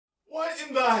What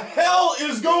in the hell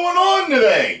is going on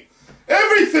today?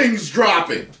 Everything's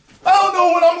dropping. I don't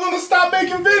know when I'm going to stop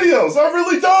making videos. I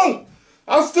really don't.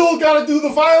 I still got to do the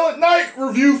Violent Night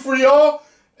review for y'all.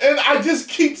 And I just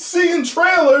keep seeing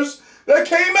trailers that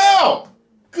came out.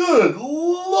 Good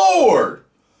Lord.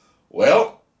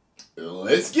 Well,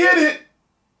 let's get it.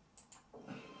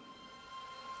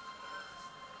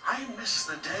 I miss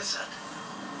the desert.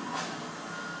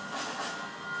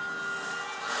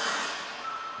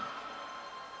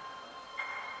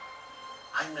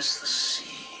 I miss the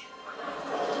sea.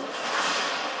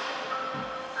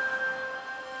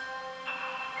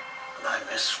 And I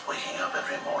miss waking up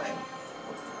every morning,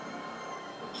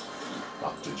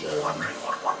 Dr. Joe. wondering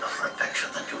what wonderful adventure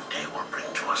the new day will bring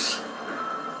to us.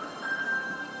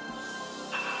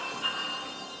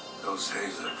 Those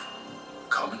days have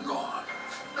come and gone.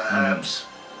 Perhaps.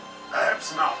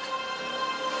 Perhaps not.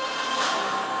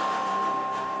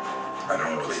 I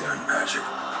don't believe in magic.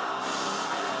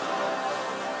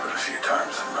 But a few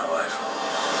times in my life,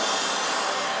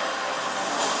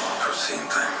 I've seen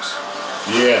things.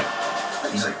 Yeah.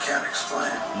 Things I can't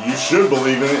explain. You should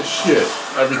believe in it. Shit.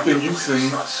 Everything you've seen.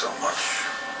 It's not so much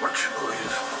what you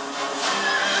believe.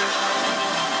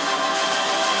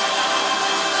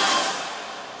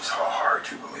 It's how hard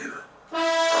you believe it.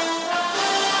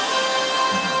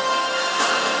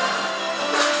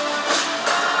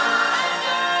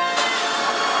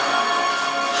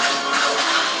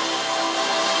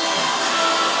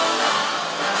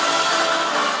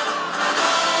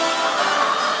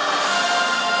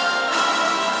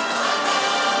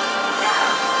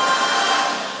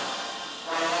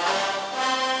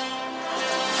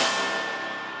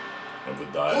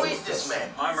 Who is this man?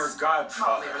 I'm her godfather.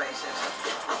 Hardly related.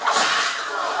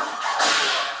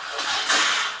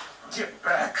 Get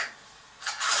back.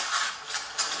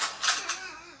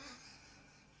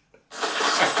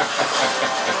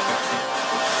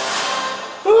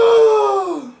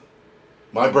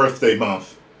 My birthday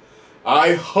month.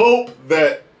 I hope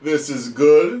that this is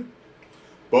good,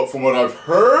 but from what I've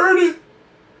heard,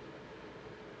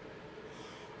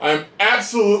 I'm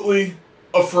absolutely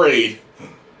afraid.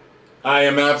 I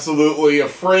am absolutely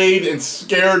afraid and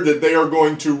scared that they are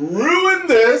going to ruin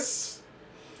this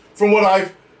from what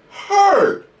I've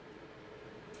heard.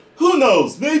 Who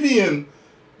knows? Maybe in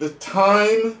the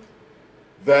time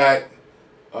that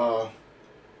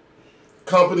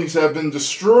companies have been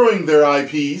destroying their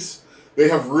IPs, they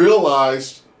have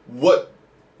realized what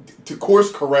to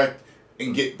course correct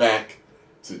and get back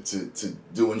to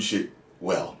doing shit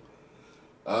well.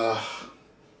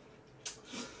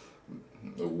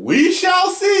 We shall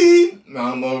see.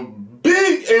 I'm a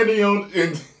big Indie owner.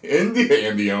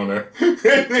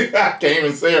 I can't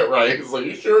even say it right. So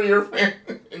you sure you're a fan?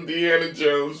 Indiana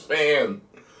Jones fan.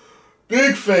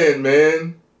 Big fan,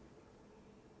 man.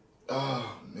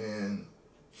 Oh, man.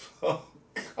 Oh,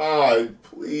 God.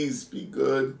 Please be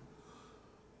good.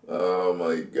 Oh,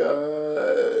 my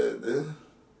God.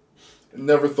 I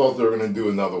never thought they were going to do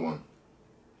another one.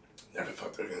 Never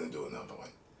thought they were going to do another one.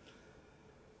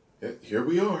 Yet here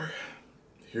we are.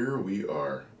 Here we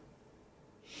are.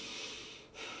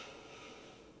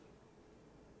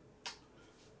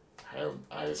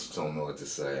 I just don't know what to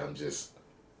say. I'm just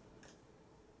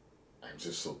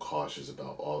so cautious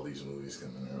about all these movies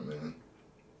coming out, man.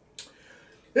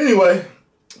 Anyway,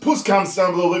 post comments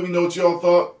down below. Let me know what y'all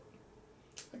thought.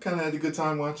 I kind of had a good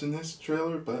time watching this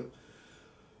trailer, but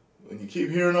when you keep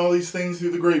hearing all these things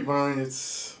through the grapevine,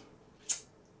 it's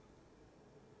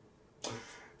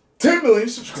 10 million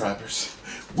subscribers.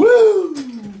 Woo!